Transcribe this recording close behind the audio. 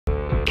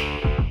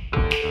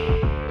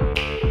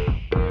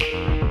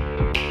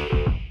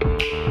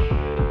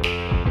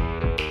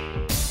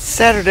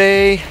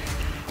Saturday,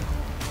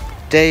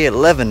 day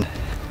 11.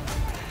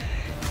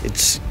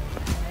 It's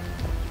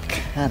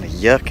kind of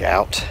yuck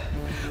out,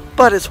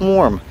 but it's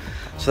warm,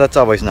 so that's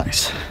always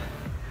nice.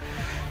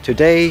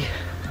 Today,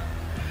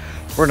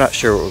 we're not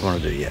sure what we're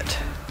going to do yet.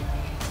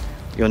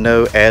 You'll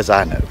know as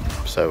I know.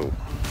 So,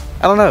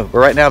 I don't know, but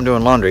right now I'm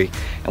doing laundry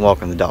and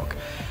walking the dog.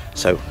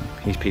 So,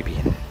 he's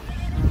pee-peeing.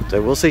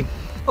 So, we'll see.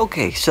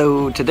 Okay,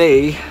 so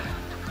today,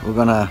 we're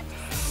gonna,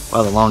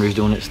 while the laundry's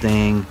doing its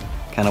thing,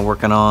 kind of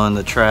working on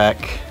the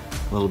track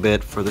a little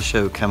bit for the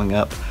show coming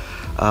up.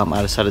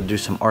 I decided to do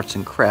some arts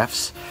and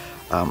crafts.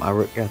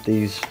 I got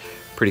these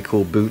pretty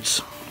cool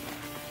boots,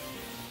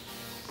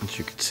 as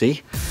you can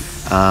see.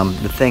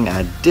 The thing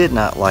I did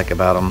not like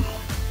about them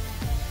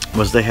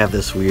was they have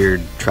this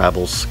weird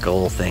tribal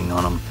skull thing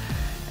on them,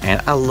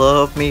 and I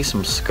love me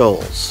some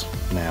skulls.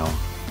 Now,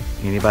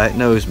 anybody that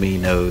knows me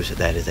knows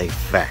that is a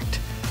fact.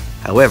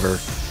 However,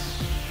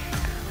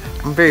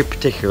 I'm very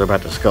particular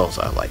about the skulls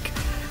I like.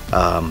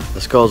 The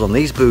skulls on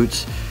these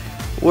boots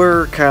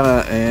were kind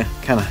of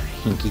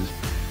hinky.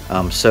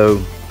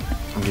 So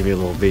I'll give you a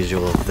little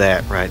visual of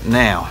that right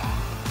now.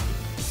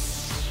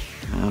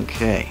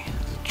 Okay,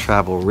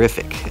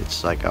 Tribal-rific.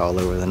 It's like all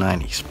over the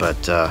 90s.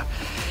 But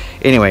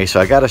anyway, so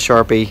I got a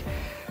Sharpie,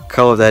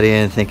 colored that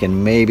in,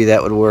 thinking maybe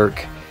that would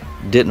work.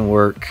 Didn't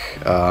work.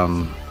 I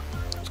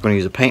was going to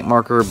use a paint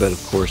marker, but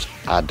of course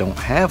I don't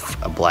have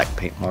a black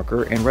paint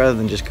marker, and rather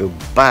than just go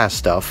buy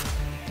stuff,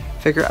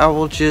 figure I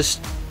will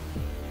just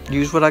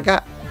use what I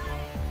got.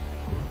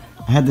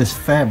 I had this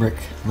fabric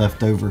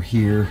left over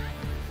here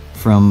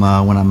from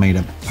when I made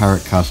a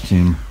pirate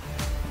costume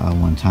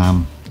one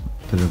time.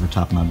 Put it over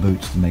top of my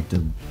boots to make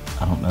the,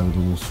 I don't know, the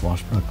little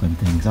swashbuckling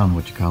things. I don't know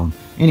what you call them.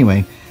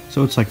 Anyway,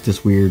 so it's like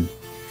this weird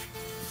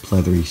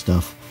pleathery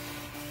stuff.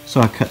 So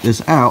I cut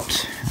this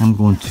out. I'm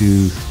going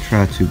to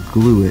try to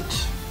glue it.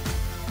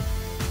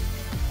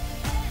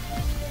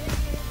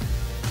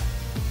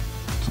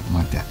 Something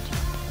like that.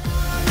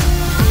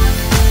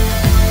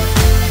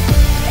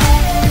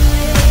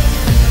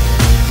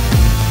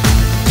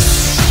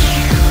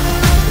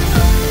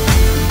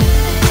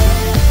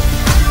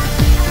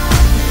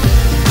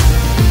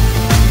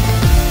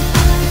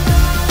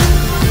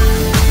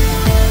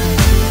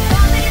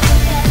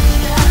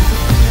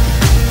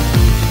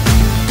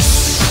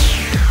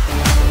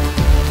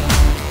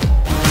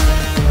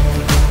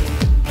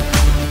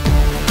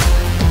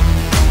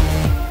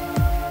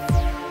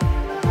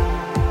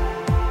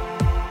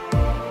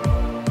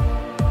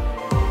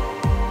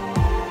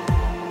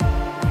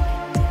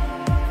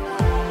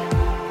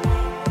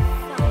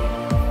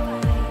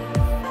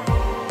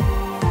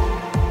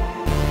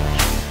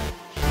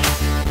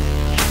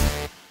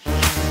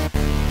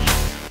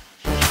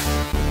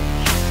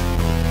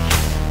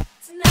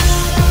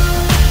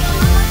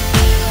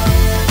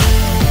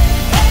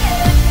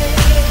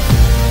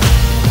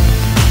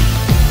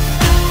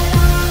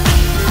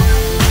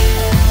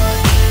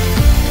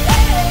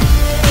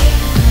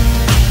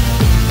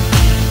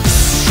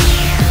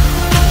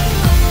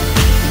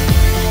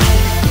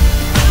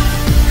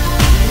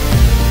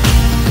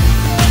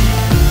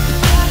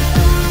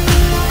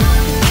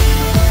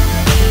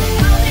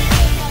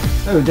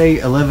 So day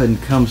 11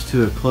 comes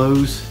to a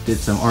close. Did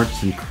some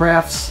arts and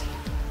crafts,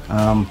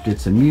 did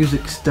some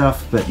music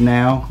stuff, but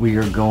now we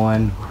are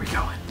going, where are we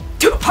going?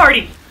 To a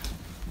party!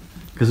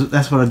 Because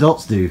that's what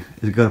adults do,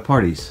 is go to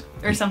parties.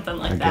 Or something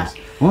like I that. guess.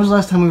 When was the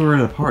last time we were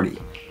at a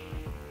party?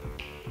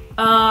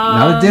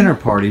 Not a dinner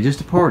party,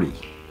 just a party.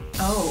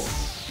 Oh.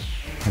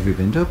 Have we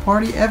been to a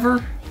party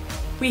ever?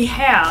 We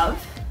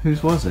have.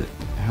 Whose was it?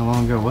 How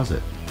long ago was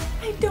it?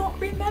 I don't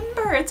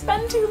remember. It's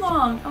been too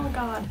long. Oh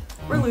god.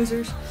 We're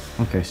losers.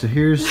 Okay, so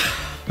here's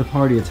the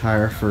party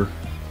attire for,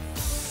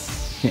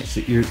 can't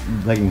see, your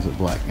leggings look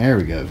black. There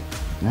we go.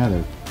 Now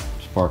they're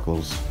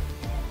sparkles.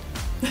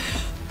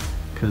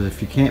 Because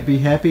if you can't be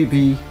happy,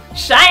 be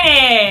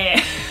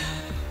shiny!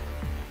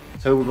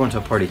 So we're going to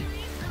a party.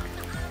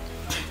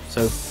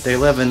 So day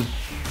 11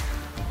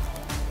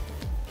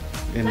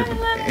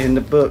 in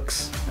the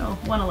books. Oh,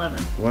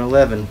 111.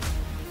 111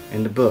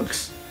 in the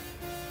books.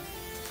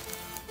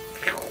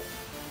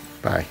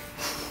 Bye.